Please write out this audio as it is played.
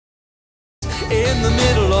in the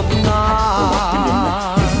middle of the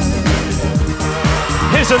night.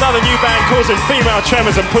 Here's another new band causing female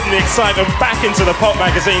tremors and putting the excitement back into the pop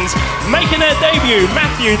magazines. Making their debut,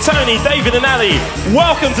 Matthew, Tony, David and Ali.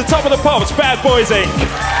 Welcome to Top of the Pops, Bad Boys Inc.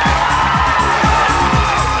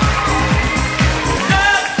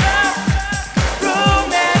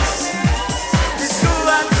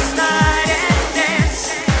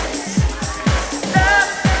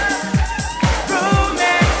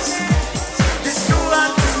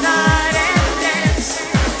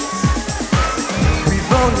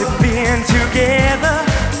 Together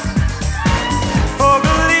for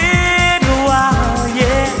a little while,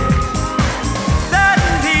 yeah.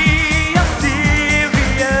 Suddenly I'm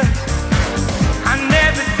serious. I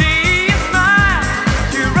never see you smile.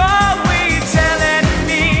 You're always telling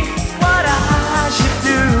me what I should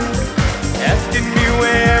do, asking me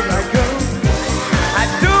where I go. I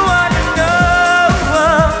do wanna know.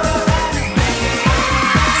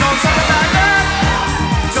 Don't talk about love.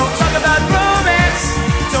 Don't talk about romance.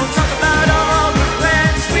 Don't talk about all the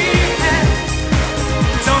plans we had.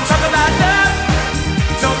 Don't talk about love.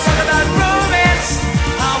 Don't talk about romance.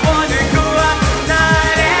 I wanna go out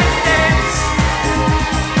tonight and dance.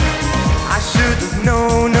 I should have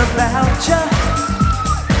known about you.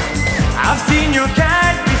 I've seen your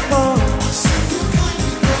kind before.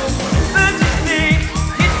 But you think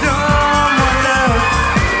you don't want love.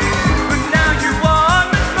 But now you want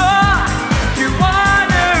me more. You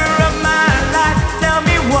wanna run my life. Tell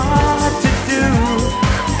me what to do,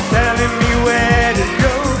 telling me where to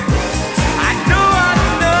go. I do wanna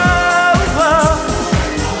know.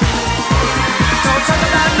 Don't talk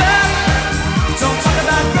about love. Don't talk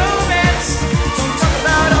about romance. Don't talk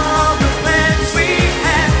about all the plans we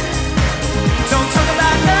had. Don't talk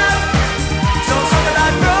about love. Don't talk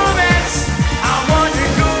about romance. I wanna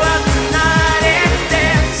go out tonight and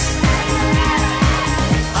dance.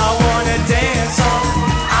 I wanna dance on.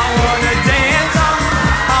 I wanna dance on.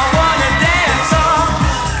 I wanna dance on.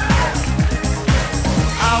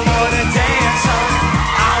 I wanna dance on.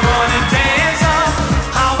 I wanna dance on.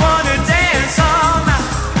 I wanna dance on.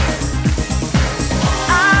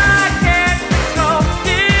 I can't control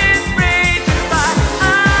this raging fire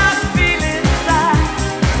I'm feeling inside.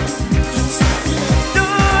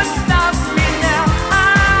 Don't stop me now.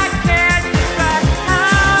 I can't describe how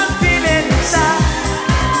I'm feeling inside.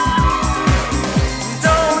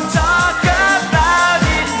 Don't talk about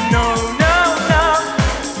it, no, no, no.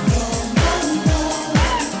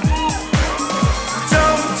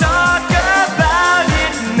 Don't talk about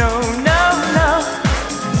it, no, no, no.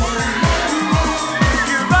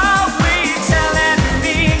 You're always telling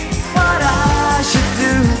me what I should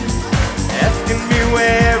do, asking me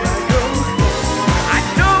where I go. I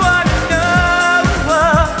do wanna know.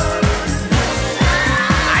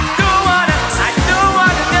 I do wanna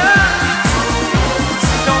know.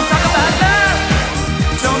 Don't talk about love.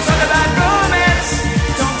 Don't talk about romance.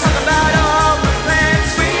 Don't talk about all the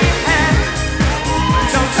plans we had.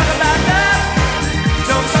 Don't talk about love.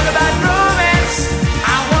 Don't talk about romance.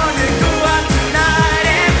 I wanna go out tonight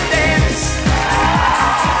and dance.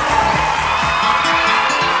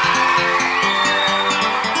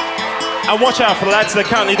 And watch out for the lads, they're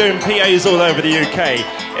currently doing PAs all over the UK.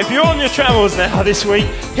 If you're on your travels now this week,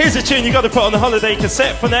 here's a tune you got to put on the holiday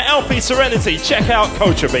cassette from their LP Serenity. Check out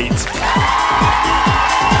Culture Beat.